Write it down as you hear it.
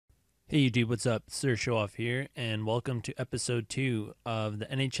Hey YouTube, what's up? SirShowOff here, and welcome to episode 2 of the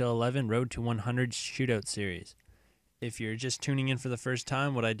NHL11 Road to 100 Shootout series. If you're just tuning in for the first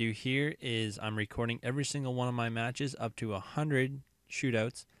time, what I do here is I'm recording every single one of my matches up to 100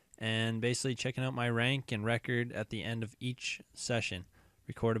 shootouts and basically checking out my rank and record at the end of each session.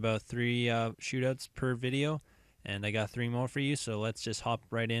 Record about 3 shootouts per video, and I got 3 more for you, so let's just hop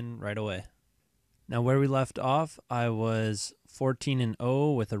right in right away. Now, where we left off, I was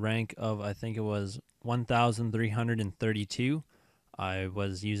 14-0 with a rank of, I think it was 1,332. I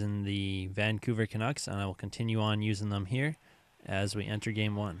was using the Vancouver Canucks, and I will continue on using them here as we enter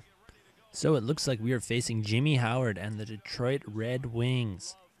Game 1. So it looks like we are facing Jimmy Howard and the Detroit Red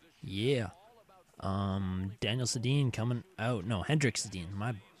Wings. Yeah. Daniel Sedin coming out. No, Hendrik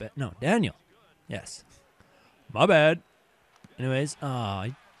Sedin. No, Daniel. Yes. My bad. Anyways, oh,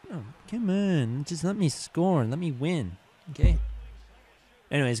 come on. Just let me score and let me win. Okay?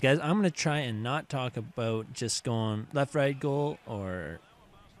 Anyways, guys, I'm going to try and not talk about just going left, right, goal, or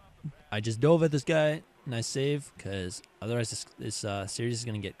I just dove at this guy, nice save, because otherwise this series is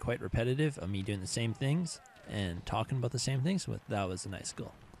going to get quite repetitive of me doing the same things and talking about the same things. But that was a nice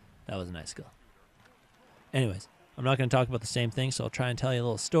goal. That was a nice goal. Anyways, I'm not going to talk about the same thing, so I'll try and tell you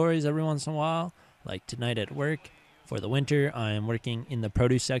little stories every once in a while, like tonight at work. For the winter, I am working in the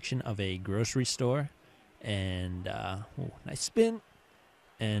produce section of a grocery store, and nice spin.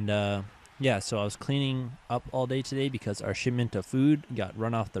 And yeah, so I was cleaning up all day today because our shipment of food got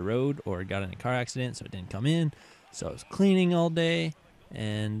run off the road or got in a car accident, so it didn't come in. So I was cleaning all day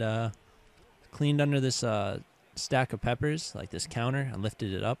and cleaned under this stack of peppers, like this counter. I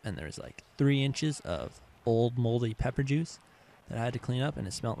lifted it up, and there's like 3 inches of old moldy pepper juice that I had to clean up, and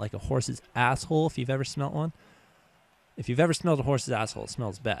it smelled like a horse's asshole, if you've ever smelt one. If you've ever smelled a horse's asshole, it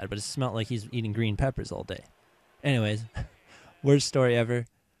smells bad, but it smelled like he's eating green peppers all day. Anyways, worst story ever.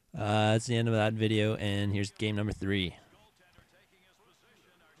 That's the end of that video, and here's game number 3.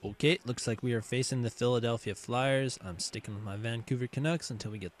 Okay, looks like we are facing the Philadelphia Flyers. I'm sticking with my Vancouver Canucks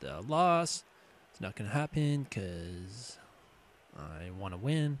until we get the loss. It's not going to happen because I want to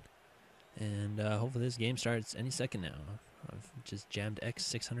win, and hopefully this game starts any second now. I've just jammed X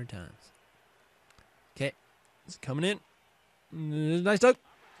 600 times. Okay. It's coming in. Nice dunk.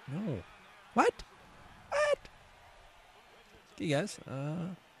 No. What? Okay, guys.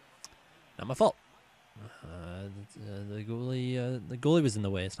 Not my fault. The goalie was in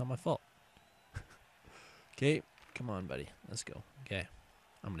the way. It's not my fault. Okay, come on, buddy. Let's go. Okay,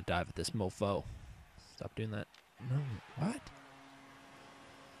 I'm gonna dive at this mofo. Stop doing that. No. What?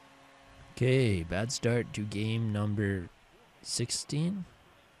 Okay, bad start to game number 16.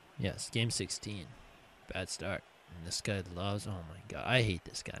 Yes, game 16. Bad start. And this guy loves... Oh, my God. I hate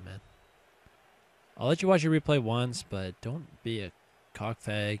this guy, man. I'll let you watch your replay once, but don't be a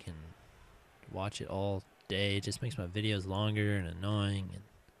cockfag and watch it all day. It just makes my videos longer and annoying. And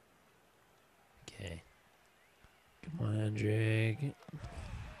okay. Come on, Hendrik.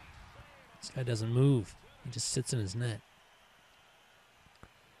 This guy doesn't move. He just sits in his net.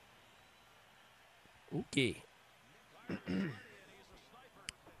 Okay.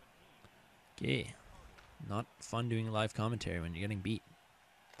 Okay. Not fun doing live commentary when you're getting beat.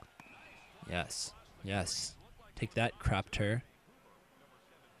 Yes. Yes. Take that, Crapter.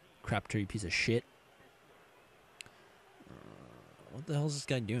 Crapter, you piece of shit. What the hell is this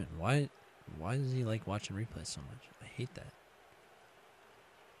guy doing? Why does he like watching replays so much? I hate that.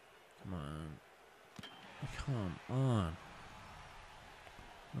 Come on. Come on.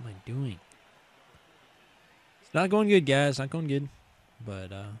 What am I doing? It's not going good, guys. Not going good.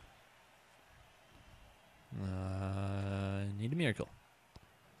 But, need a miracle.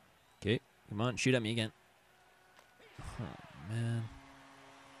 Okay, come on, shoot at me again. Oh, man.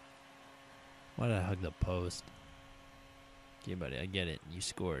 Why did I hug the post? Okay, buddy, I get it. You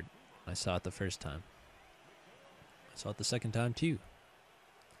scored. I saw it the first time. I saw it the second time, too.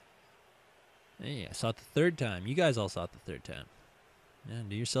 Hey, I saw it the third time. You guys all saw it the third time. Yeah,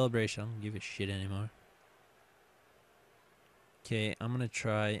 do your celebration. I don't give a shit anymore. Okay, I'm going to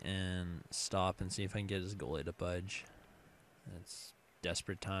try and stop and see if I can get his goalie to budge. It's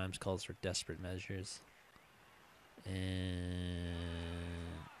desperate times, calls for desperate measures. And...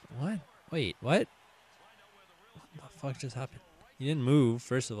 What? Wait, what? What the fuck just happened? He didn't move,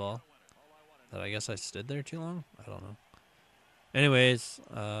 first of all. But I guess I stood there too long? I don't know. Anyways,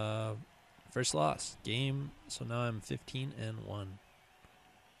 first loss. Game, so now I'm 15-1.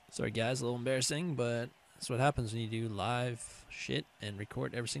 Sorry guys, a little embarrassing, but that's what happens when you do live shit and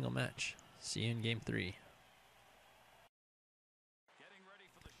record every single match. See you in game 3.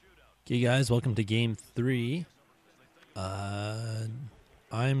 Okay, guys, welcome to game 3.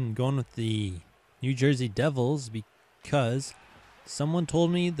 I'm going with the New Jersey Devils because someone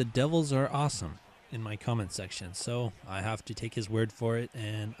told me the Devils are awesome in my comment section. So I have to take his word for it,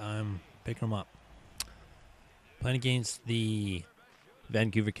 and I'm picking them up. Playing against the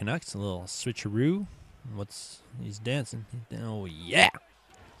Vancouver Canucks, a little switcheroo. He's dancing. Oh, yeah.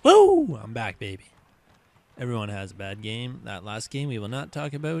 Woo! I'm back, baby. Everyone has a bad game. That last game we will not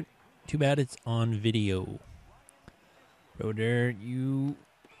talk about. Too bad it's on video. Roder,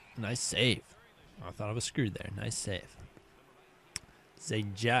 nice save. I thought I was screwed there. Nice save. Say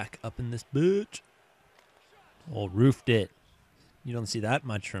Jack up in this bitch. Oh, roofed it. You don't see that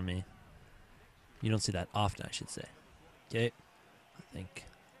much from me. You don't see that often, I should say. Okay. I think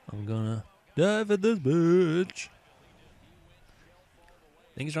I'm gonna dive at this bitch.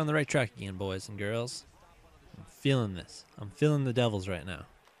 Things are on the right track again, boys and girls. I'm feeling this. I'm feeling the Devils right now.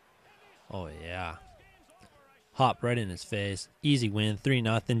 Oh, yeah. Hop right in his face. Easy win.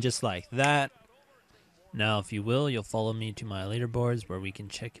 3-0, just like that. Now, if you will, you'll follow me to my leaderboards where we can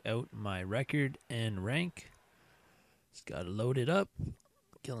check out my record and rank. Just got to load it up.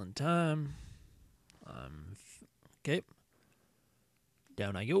 Killing time. Okay.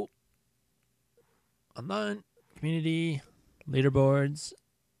 Down I go. Online. Community. Leaderboards.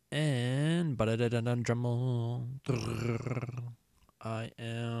 And drum roll. I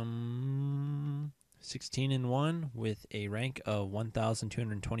am 16-1 with a rank of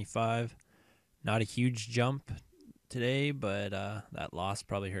 1,225. Not a huge jump today, but that loss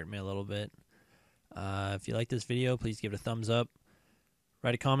probably hurt me a little bit. If you like this video, please give it a thumbs up.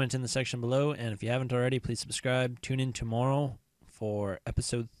 Write a comment in the section below, and if you haven't already, please subscribe. Tune in tomorrow for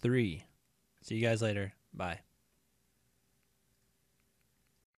episode 3. See you guys later. Bye.